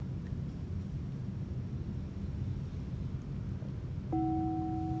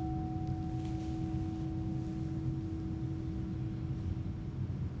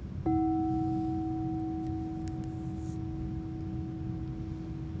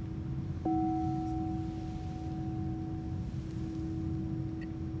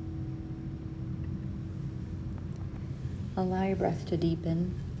Allow your breath to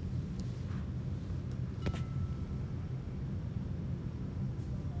deepen.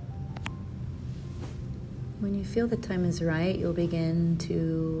 When you feel the time is right, you'll begin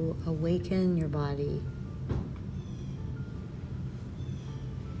to awaken your body.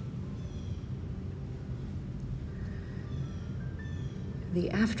 The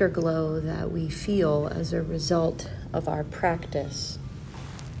afterglow that we feel as a result of our practice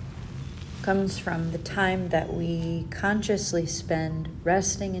comes from the time that we consciously spend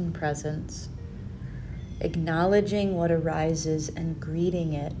resting in presence, acknowledging what arises and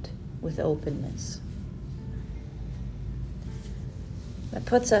greeting it with openness. That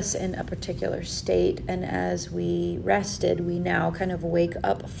puts us in a particular state, and as we rested, we now kind of wake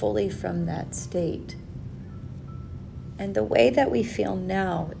up fully from that state. And the way that we feel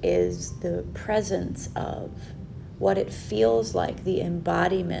now is the presence of what it feels like, the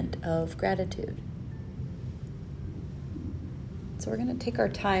embodiment of gratitude. So we're going to take our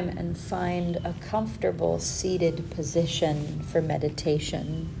time and find a comfortable seated position for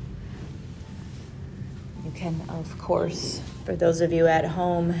meditation. You can, of course, for those of you at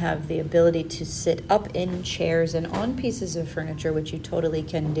home, have the ability to sit up in chairs and on pieces of furniture, which you totally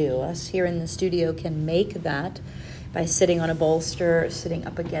can do. Us here in the studio can make that by sitting on a bolster, sitting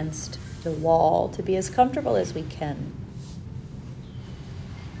up against the wall to be as comfortable as we can.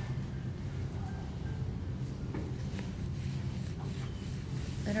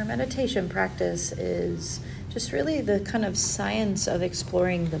 And our meditation practice is just really the kind of science of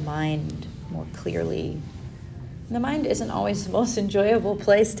exploring the mind more clearly. And the mind isn't always the most enjoyable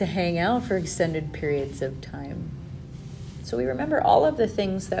place to hang out for extended periods of time. So we remember all of the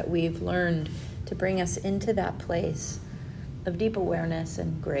things that we've learned to bring us into that place of deep awareness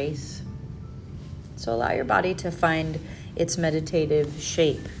and grace. So allow your body to find its meditative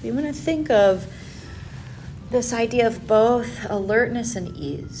shape. You want to think of this idea of both alertness and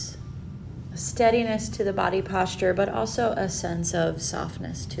ease, a steadiness to the body posture, but also a sense of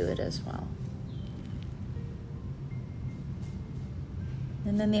softness to it as well.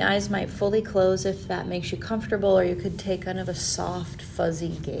 And then the eyes might fully close if that makes you comfortable, or you could take kind of a soft,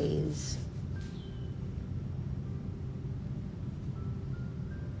 fuzzy gaze.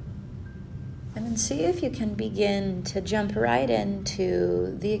 And then see if you can begin to jump right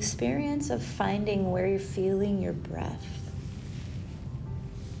into the experience of finding where you're feeling your breath.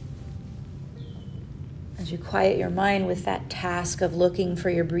 As you quiet your mind with that task of looking for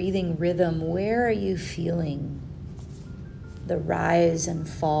your breathing rhythm, where are you feeling the rise and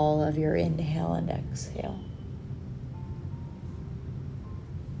fall of your inhale and exhale?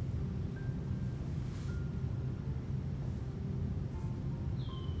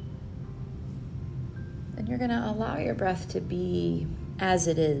 And you're going to allow your breath to be as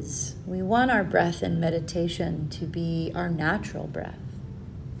it is. We want our breath in meditation to be our natural breath.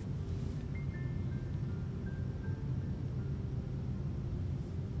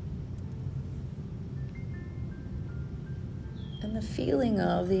 And the feeling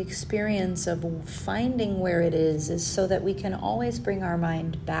of, the experience of finding where it is so that we can always bring our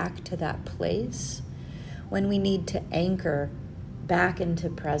mind back to that place when we need to anchor back into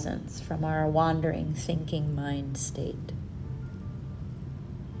presence from our wandering, thinking mind state.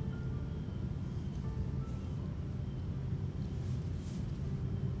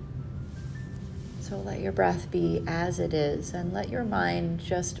 So let your breath be as it is, and let your mind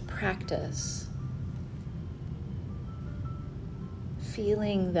just practice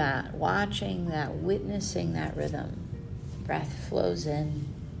feeling that, watching that, witnessing that rhythm. Breath flows in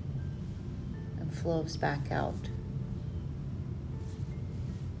and flows back out.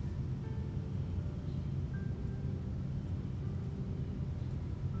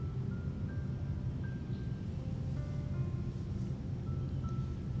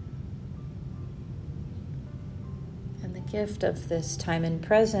 Gift of this time in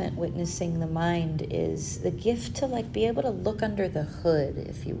present, witnessing the mind, is the gift to be able to look under the hood,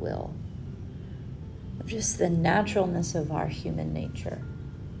 if you will, of just the naturalness of our human nature.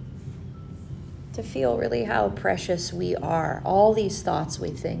 To feel really how precious we are, all these thoughts we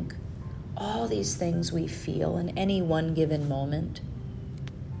think, all these things we feel in any one given moment.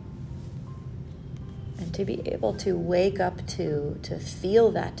 And to be able to wake up to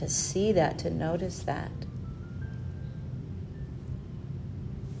feel that, to see that, to notice that.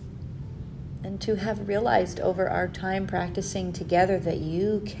 And to have realized over our time practicing together that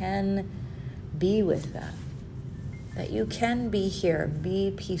you can be with that you can be here,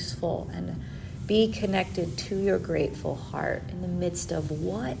 be peaceful, and be connected to your grateful heart in the midst of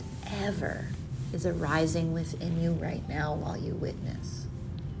whatever is arising within you right now while you witness.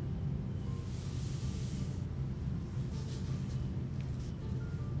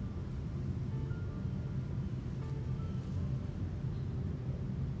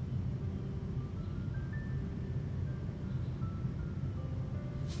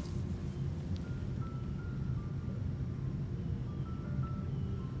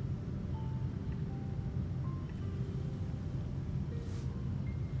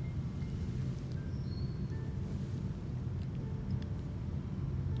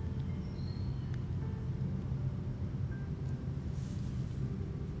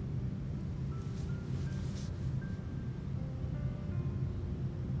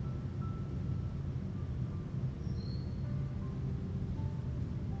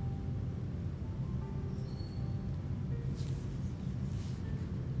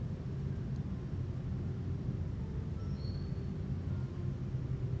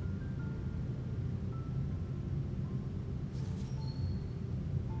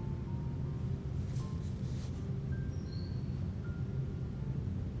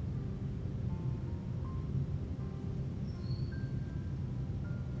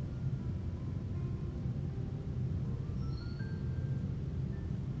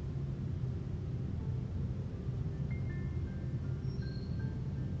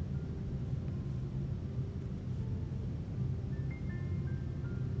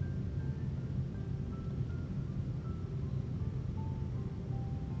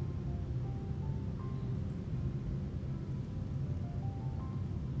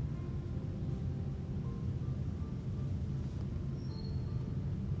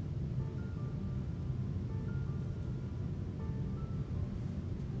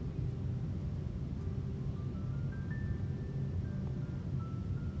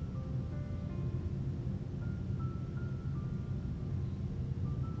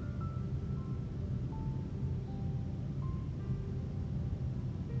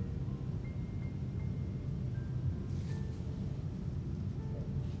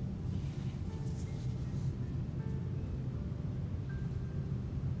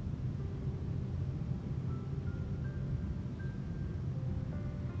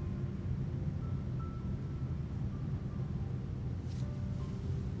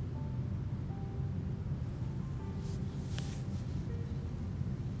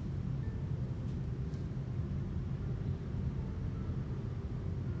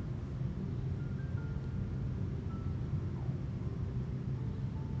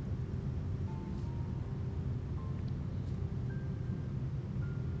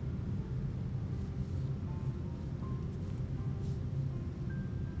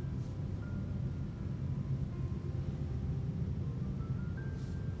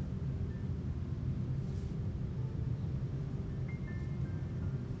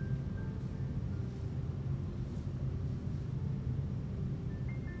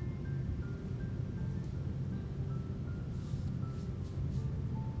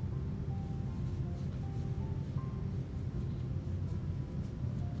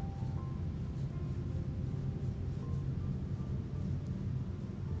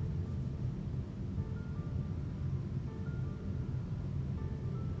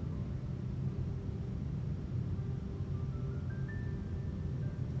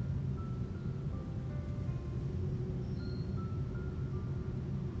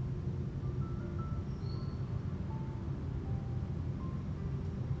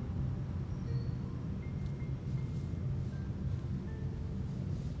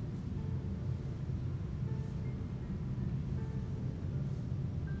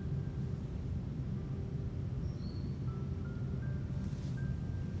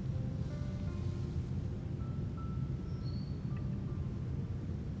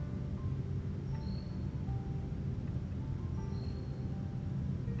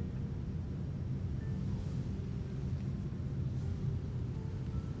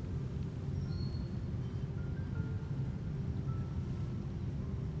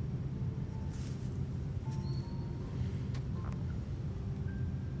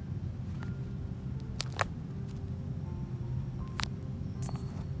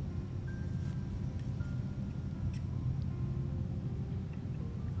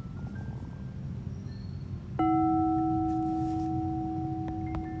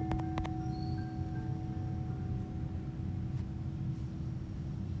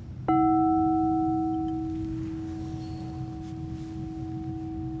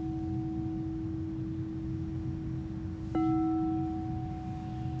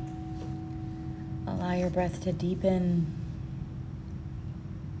 breath to deepen.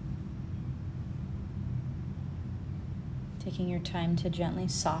 Taking your time to gently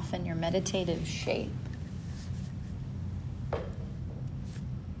soften your meditative shape.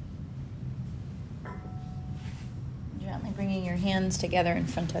 Gently bringing your hands together in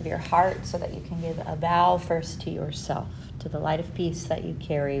front of your heart so that you can give a bow first to yourself, to the light of peace that you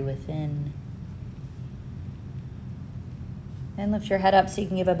carry within. And lift your head up so you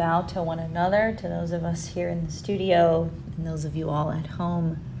can give a bow to one another, to those of us here in the studio and those of you all at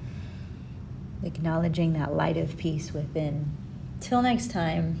home, acknowledging that light of peace within. Till next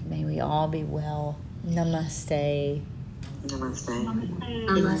time, may we all be well. Namaste. Namaste.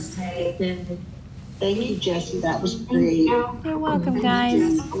 Namaste. Thank you, Jessie. That was great. You're welcome,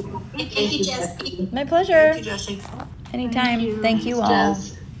 guys. Thank you, Jessie. My pleasure. Thank you, Jessie. Anytime. Thank you all.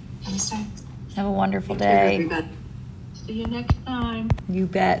 Have a wonderful day. Everybody. See you next time. You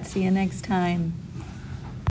bet. See you next time.